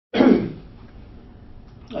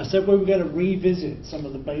I said we were going to revisit some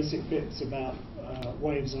of the basic bits about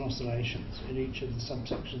waves and oscillations in each of the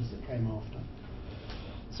subsections that came after.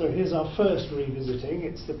 So here's our first revisiting.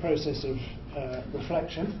 It's the process of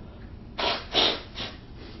reflection.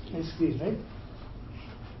 Excuse me.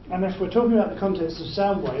 And if we're talking about the context of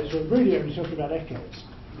sound waves, we're really only talking about echoes.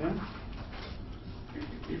 Yeah?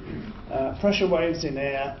 Pressure waves in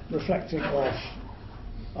air reflecting off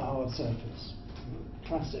a hard surface.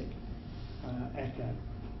 Classic echo.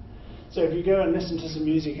 So if you go and listen to some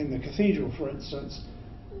music in the cathedral, for instance,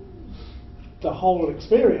 the whole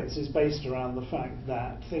experience is based around the fact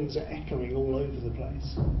that things are echoing all over the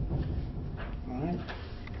place. Right?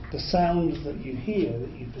 The sound that you hear,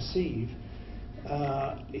 that you perceive,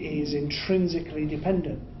 is intrinsically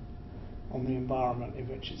dependent on the environment in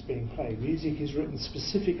which it's being played. Music is written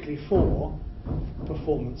specifically for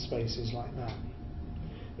performance spaces like that.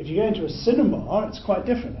 If you go into a cinema, it's quite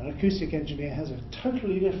different. An acoustic engineer has a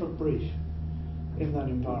totally different brief in that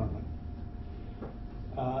environment.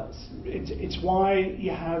 It's why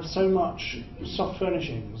you have so much soft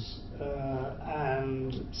furnishings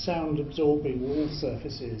and sound absorbing wall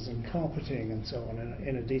surfaces and carpeting and so on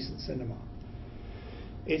in a decent cinema.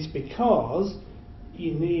 It's because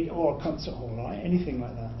you need, or a concert hall, right? Anything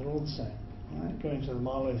like that, they're all the same. Right? Going to the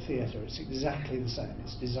Marlowe Theatre, it's exactly the same.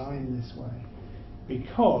 It's designed this way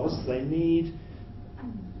because they need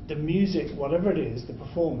the music, whatever it is, the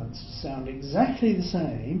performance, to sound exactly the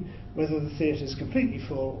same whether the theatre is completely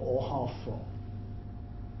full or half full.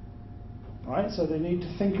 Right? So they need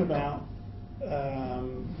to think about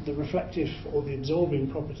the reflective or the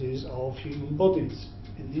absorbing properties of human bodies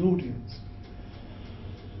in the audience.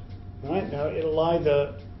 Right? Now it'll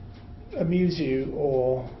either amuse you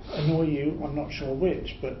or annoy you, I'm not sure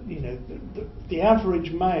which, but you know, the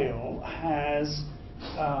average male has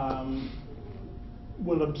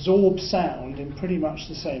will absorb sound in pretty much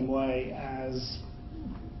the same way as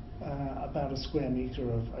about a square metre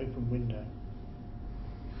of open window.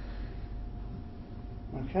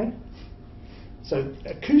 Okay? So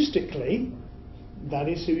acoustically, that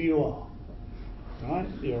is who you are. Right?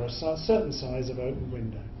 You're a certain size of open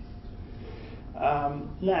window.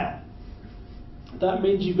 Now, that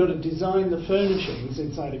means you've got to design the furnishings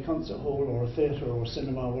inside a concert hall or a theatre or a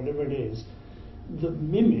cinema, whatever it is, that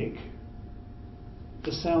mimic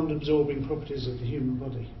the sound absorbing properties of the human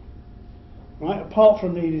body. Right? Apart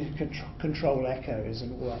from needing to control echoes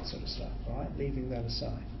and all that sort of stuff, right? Leaving that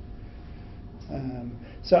aside.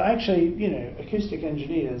 So actually, you know, acoustic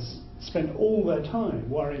engineers spend all their time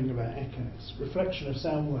worrying about echoes. Reflection of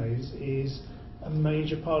sound waves is a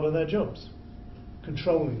major part of their jobs.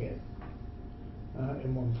 Controlling it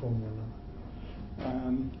in one form or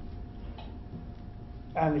another.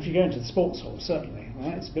 And if you go into the sports hall, certainly,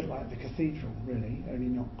 right, it's a bit like the cathedral, really, only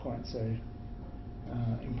not quite so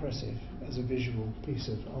impressive as a visual piece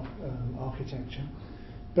of architecture.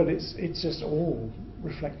 But it's just all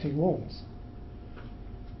reflecting walls.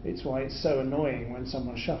 It's why it's so annoying when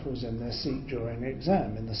someone shuffles in their seat during an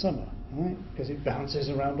exam in the summer, right? Because it bounces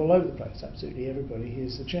around all over the place. Absolutely everybody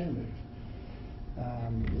hears the chair move.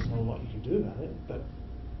 There's not a lot you can do about it, but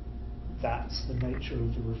that's the nature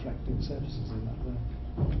of the reflecting surfaces in that room.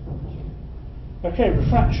 Okay,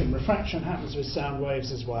 refraction. Refraction happens with sound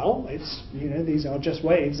waves as well. It's, you know, these are just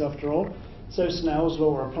waves after all. So Snell's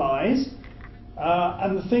law applies.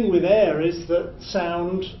 And the thing with air is that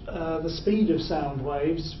sound, the speed of sound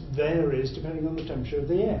waves varies depending on the temperature of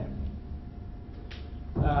the air.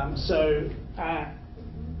 So at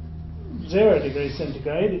 0 degrees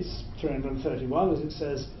centigrade, it's 331, as it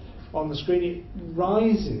says on the screen. It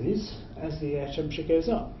rises as the air temperature goes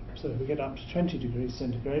up. So if we get up to 20 degrees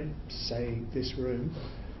centigrade, say this room,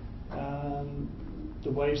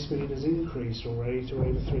 the wave speed has increased already to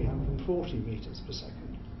over 340 meters per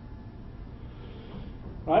second.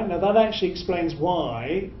 Right, now that actually explains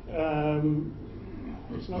why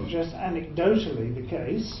it's not just anecdotally the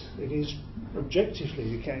case, it is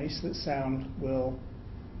objectively the case that sound will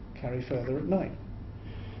carry further at night.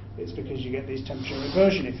 It's because you get these temperature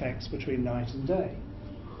inversion effects between night and day.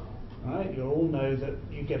 Right? You all know that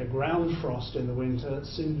you get a ground frost in the winter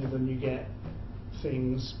sooner than you get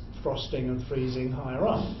things frosting and freezing higher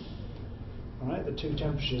up. Right? The two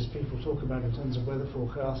temperatures people talk about in terms of weather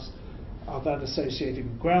forecasts are that associated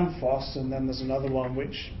with ground frost, and then there's another one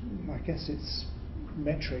which, I guess it's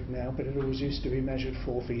metric now, but it always used to be measured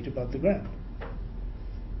 4 feet above the ground.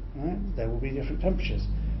 Right? There will be different temperatures,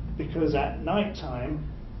 because at night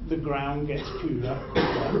time the ground gets cooler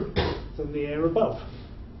than the air above.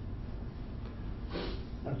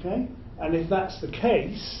 Okay? And if that's the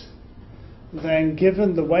case, then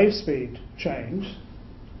given the wave speed change,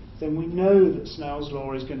 then we know that Snell's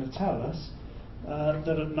law is going to tell us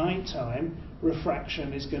that at night time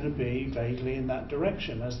refraction is going to be vaguely in that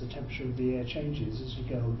direction as the temperature of the air changes as you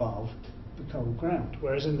go above the cold ground.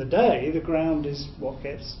 Whereas in the day, the ground is what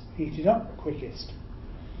gets heated up quickest.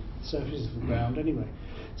 Surface of the ground anyway.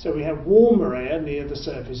 So we have warmer air near the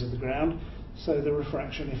surface of the ground, so the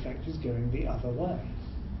refraction effect is going the other way.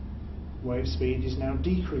 Wave speed is now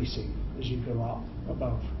decreasing as you go up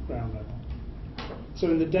above ground level. So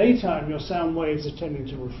in the daytime your sound waves are tending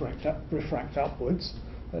to refract upwards.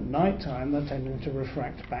 At night time they're tending to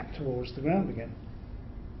refract back towards the ground again.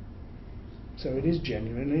 So it is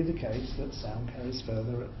genuinely the case that sound carries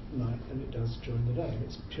further at night than it does during the day.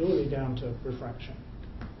 It's purely down to refraction.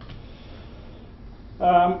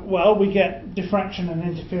 Well, we get diffraction and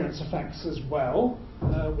interference effects as well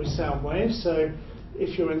with sound waves. So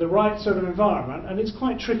if you're in the right sort of environment, and it's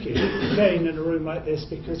quite tricky, again, in a room like this,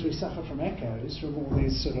 because we suffer from echoes from all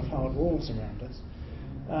these sort of hard walls around us.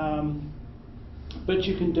 But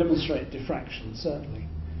you can demonstrate diffraction, certainly,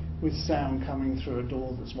 with sound coming through a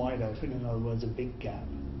door that's wide open, in other words, a big gap,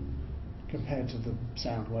 compared to the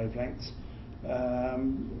sound wavelengths,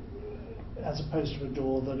 as opposed to a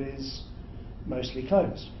door that is mostly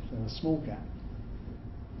closed, so a small gap.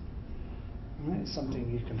 Right, it's something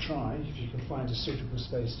you can try if you can find a suitable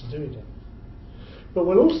space to do it in. But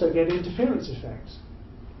we'll also get interference effects.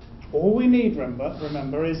 All we need,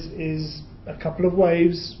 remember, is a couple of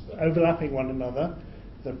waves overlapping one another.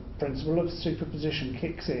 The principle of superposition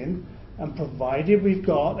kicks in, and provided we've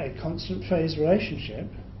got a constant phase relationship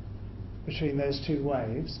between those two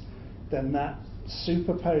waves, then that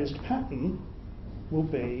superposed pattern will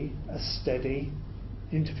be a steady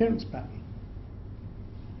interference pattern.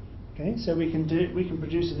 Okay, so we can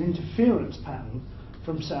produce an interference pattern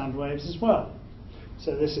from sound waves as well.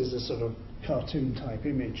 So this is a sort of cartoon type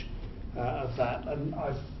image of that, and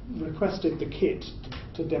I've requested the kit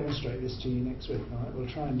to demonstrate this to you next week. All right, we'll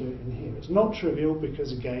try and do it in here. It's not trivial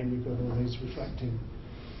because again we've got all these reflecting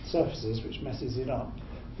surfaces which messes it up,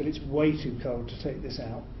 but it's way too cold to take this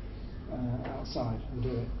out outside and do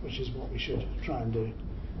it, which is what we should try and do.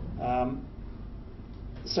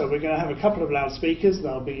 So we're going to have a couple of loudspeakers.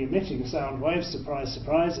 They'll be emitting sound waves, surprise,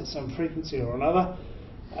 surprise, at some frequency or another.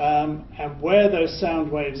 And where those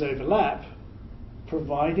sound waves overlap,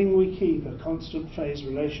 providing we keep a constant phase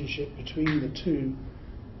relationship between the two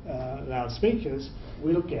loudspeakers,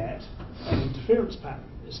 we'll get an interference pattern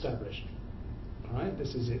established. All right,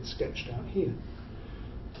 this is it sketched out here.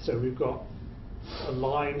 So we've got a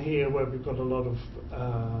line here where we've got a lot of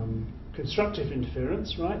constructive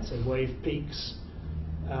interference, right? So wave peaks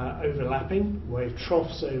overlapping, wave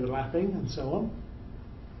troughs overlapping, and so on.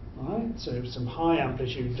 All right, so some high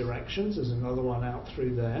amplitude directions. There's another one out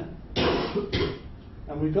through there.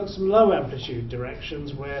 And we've got some low amplitude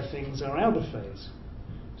directions where things are out of phase.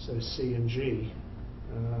 So C and G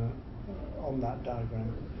on that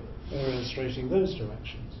diagram are illustrating those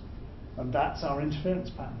directions. And that's our interference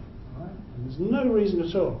pattern. Right? And there's no reason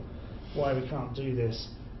at all why we can't do this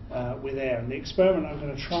with air. And the experiment I'm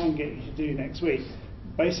going to try and get you to do next week,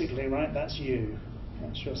 basically, right, that's you.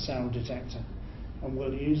 That's your sound detector. And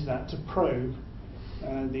we'll use that to probe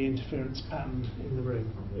the interference pattern in the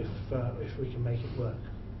room if we can make it work.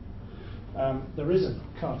 There is a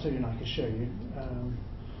cartoon I can show you,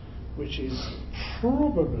 which is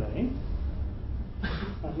probably,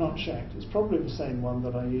 I've not checked, it's probably the same one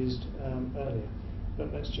that I used earlier.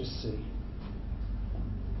 But let's just see.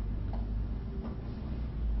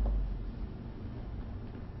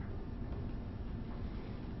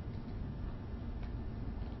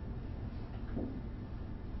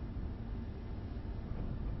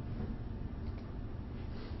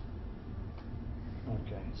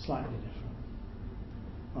 Okay, slightly different.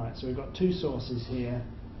 Right, so we've got two sources here,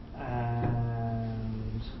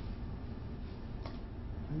 and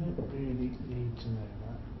I don't really need to know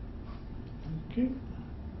that. Okay.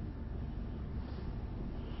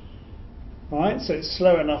 Alright, so it's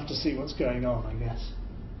slow enough to see what's going on, I guess.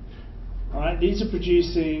 Alright, these are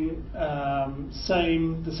producing the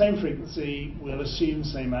same frequency, we'll assume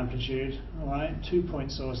same amplitude. Alright,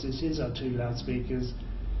 2-point sources, here's our two loudspeakers.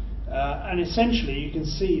 And essentially you can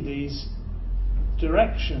see these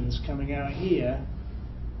directions coming out here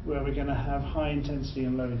where we're going to have high intensity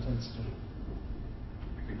and low intensity.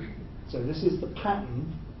 So this is the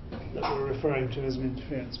pattern that we're referring to as an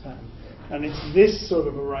interference pattern. And it's this sort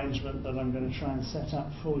of arrangement that I'm going to try and set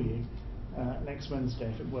up for you next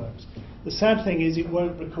Wednesday if it works. The sad thing is it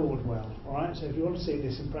won't record well, alright? So if you want to see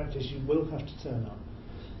this in practice, you will have to turn up.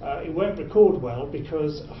 It won't record well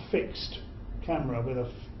because a fixed camera with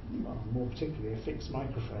more particularly a fixed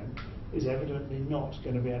microphone is evidently not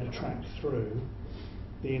going to be able to track through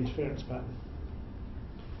the interference pattern.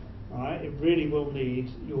 Alright, it really will need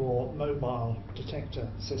your mobile detector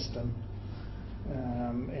system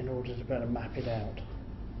in order to better map it out.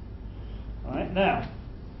 Alright, now,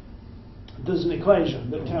 there's an equation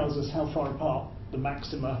that tells us how far apart the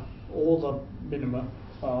maxima or the minima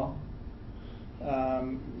are.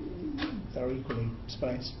 They're equally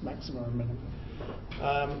spaced, maxima and minima.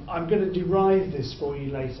 I'm going to derive this for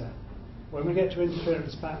you later. When we get to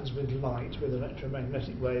interference patterns with light, with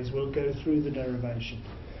electromagnetic waves, we'll go through the derivation.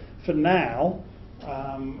 For now,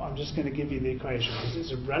 I'm just going to give you the equation because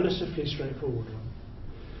it's a relatively straightforward one.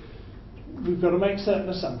 We've got to make certain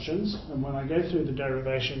assumptions, and when I go through the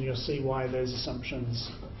derivation, you'll see why those assumptions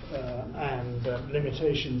and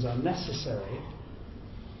limitations are necessary.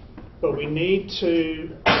 But we need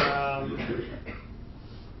to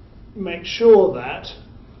make sure that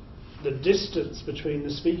the distance between the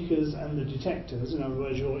speakers and the detectors, in other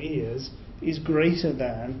words your ears, is greater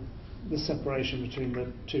than the separation between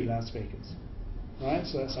the two loudspeakers. Right?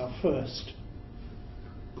 So that's our first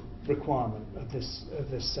requirement of this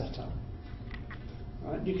setup.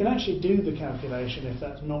 Right? You can actually do the calculation if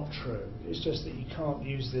that's not true. It's just that you can't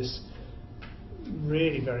use this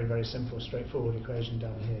really very, very simple, straightforward equation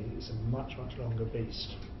down here. It's a much, much longer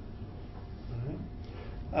beast. Right?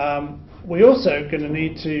 We're also going to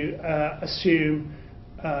need to assume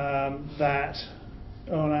that,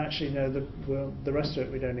 oh, actually no, the rest of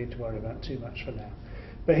it we don't need to worry about too much for now.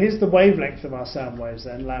 But here's the wavelength of our sound waves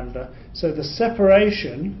then, lambda. So the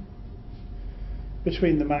separation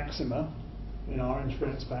between the maxima in our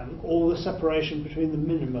interference pattern, or the separation between the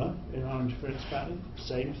minima in our interference pattern,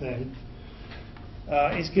 same thing,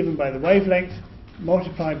 is given by the wavelength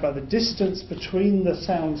multiplied by the distance between the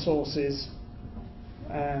sound sources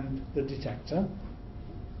and the detector.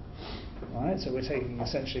 Right, so we're taking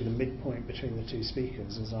essentially the midpoint between the two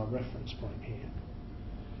speakers as our reference point here,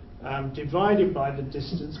 divided by the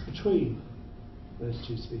distance between those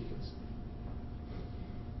two speakers.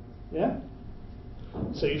 Yeah?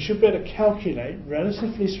 So you should be able to calculate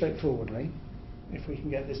relatively straightforwardly, if we can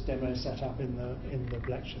get this demo set up in the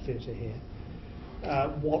lecture theatre here,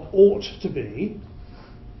 what ought to be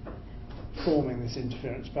forming this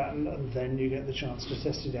interference pattern, and then you get the chance to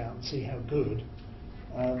test it out and see how good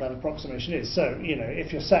that approximation is. So, you know,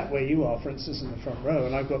 if you're sat where you are, for instance, in the front row,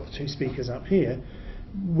 and I've got the two speakers up here,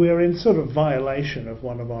 we're in sort of violation of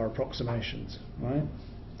one of our approximations, right?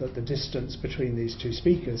 That the distance between these two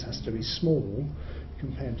speakers has to be small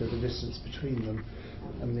compared to the distance between them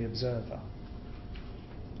and the observer.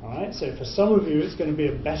 Alright, so for some of you it's going to be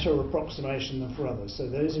a better approximation than for others. So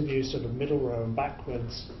those of you sort of middle row and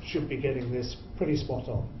backwards should be getting this pretty spot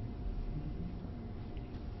on.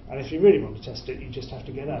 And if you really want to test it, you just have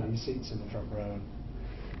to get out of your seats in the front row and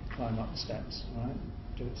climb up the steps, right?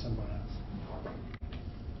 Do it somewhere else.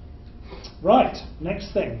 Right,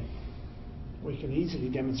 next thing. We can easily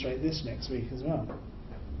demonstrate this next week as well.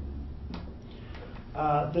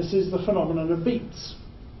 This is the phenomenon of beats.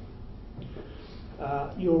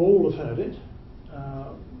 You'll all have heard it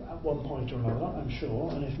at one point or another, I'm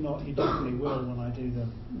sure, and if not, you definitely will when I do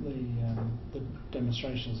the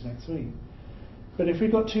demonstrations next week. But if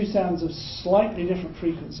we've got two sounds of slightly different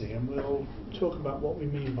frequency, and we'll talk about what we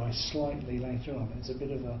mean by slightly later on, it's a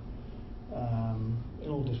bit of a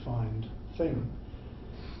ill-defined thing.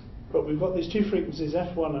 But we've got these two frequencies,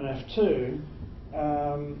 F1 and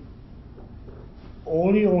F2.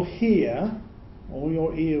 All you'll hear, all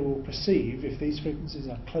your ear will perceive, if these frequencies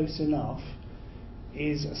are close enough,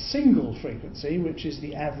 is a single frequency, which is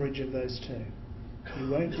the average of those two. You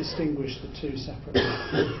won't distinguish the two separately.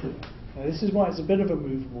 Now, this is why it's a bit of a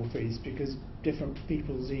movable feast, because different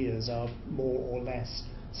people's ears are more or less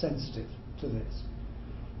sensitive to this.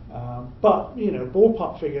 But, you know,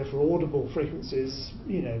 ballpark figure for audible frequencies,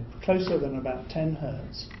 you know, closer than about 10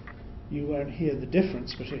 Hertz, you won't hear the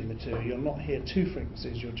difference between the two. You'll not hear two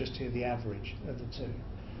frequencies, you'll just hear the average of the two.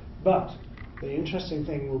 But the interesting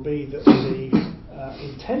thing will be that the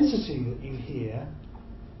intensity that you hear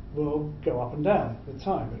will go up and down with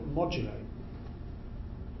time. It will modulate.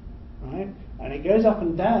 Right? And it goes up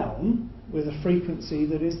and down with a frequency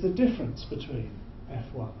that is the difference between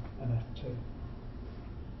F1 and F2.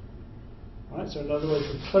 Right? So in other words,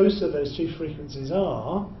 the closer those two frequencies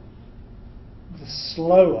are, the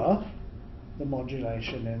slower the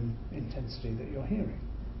modulation in intensity that you're hearing.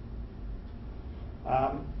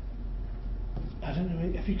 I don't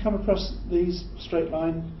know, have you come across these straight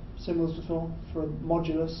line symbols before for a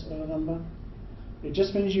modulus of a number? It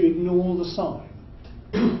just means you ignore the sign.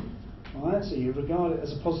 Alright, so you regard it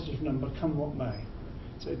as a positive number come what may.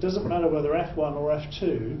 So it doesn't matter whether F1 or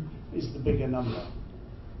F2 is the bigger number.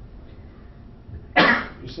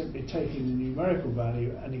 You're simply taking the numerical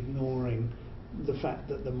value and ignoring the fact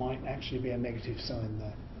that there might actually be a negative sign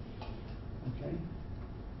there. Okay?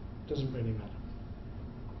 Doesn't really matter.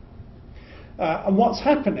 And what's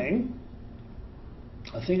happening,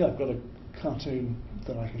 I think I've got a cartoon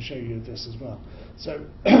that I can show you of this as well. So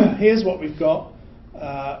here's what we've got.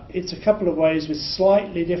 It's a couple of ways with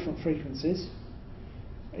slightly different frequencies.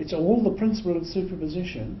 It's all the principle of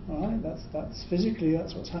superposition, right? That's physically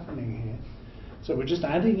that's what's happening here. So we're just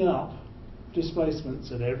adding up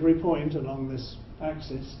displacements at every point along this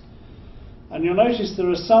axis, and you'll notice there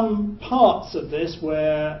are some parts of this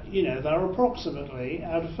where they're approximately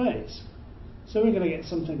out of phase. So we're going to get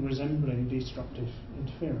something resembling destructive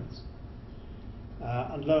interference.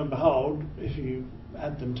 And lo and behold, if you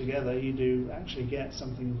add them together, you do actually get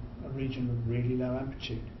something, a region of really low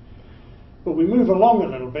amplitude. But we move along a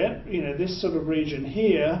little bit, this sort of region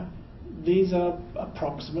here, these are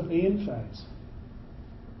approximately in phase.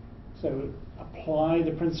 So apply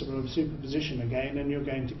the principle of superposition again, and you're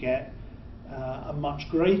going to get a much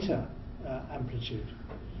greater amplitude.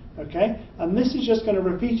 Okay? And this is just going to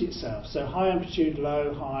repeat itself. So high amplitude,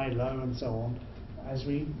 low, and so on as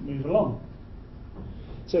we move along.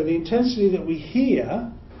 So the intensity that we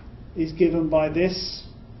hear is given by this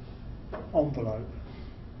envelope,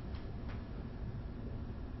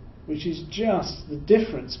 which is just the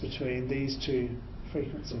difference between these two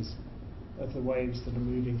frequencies of the waves that are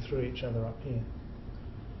moving through each other up here.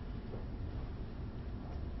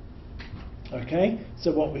 Okay,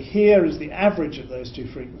 so what we hear is the average of those two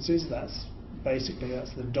frequencies. That's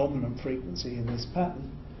the dominant frequency in this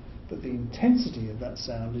pattern, but the intensity of that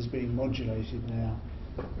sound is being modulated now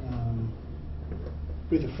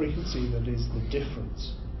with a frequency that is the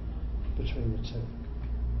difference between the two.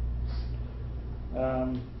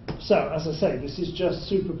 So, as I say, this is just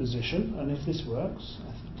superposition, and if this works,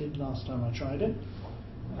 as it did last time I tried it,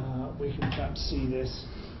 we can perhaps see this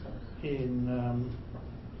in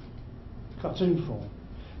cartoon form.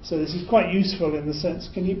 So this is quite useful in the sense,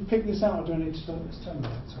 can you pick this out, or do I need to start this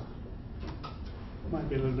terminator? It might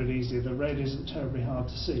be a little bit easier, the red isn't terribly hard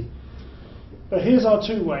to see. But here's our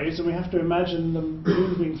two waves, and we have to imagine them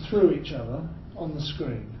moving through each other on the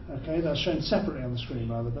screen. Okay, they're shown separately on the screen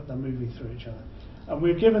rather, but they're moving through each other. And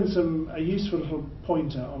we've given a useful little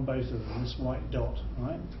pointer on both of them, this white dot,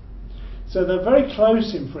 right? So they're very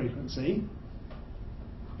close in frequency,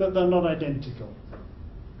 but they're not identical.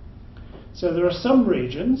 So there are some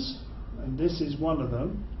regions, and this is one of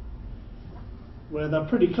them, where they're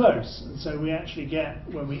pretty close, and so we actually get,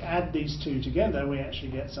 when we add these two together, we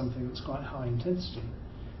actually get something that's quite high intensity.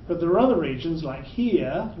 But there are other regions, like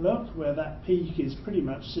here, look, where that peak is pretty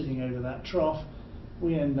much sitting over that trough,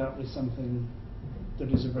 we end up with something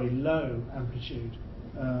that is a very low amplitude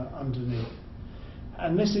underneath.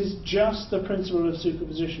 And this is just the principle of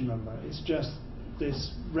superposition, remember. It's just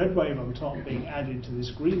this red wave on top being added to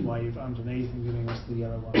this green wave underneath and giving us the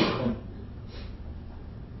yellow one.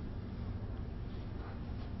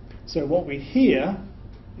 So what we hear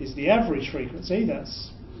is the average frequency,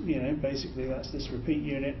 that's, basically that's this repeat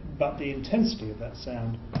unit, but the intensity of that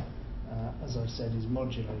sound, as I've said, is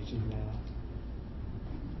modulated now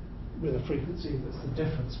with a frequency that's the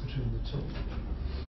difference between the two.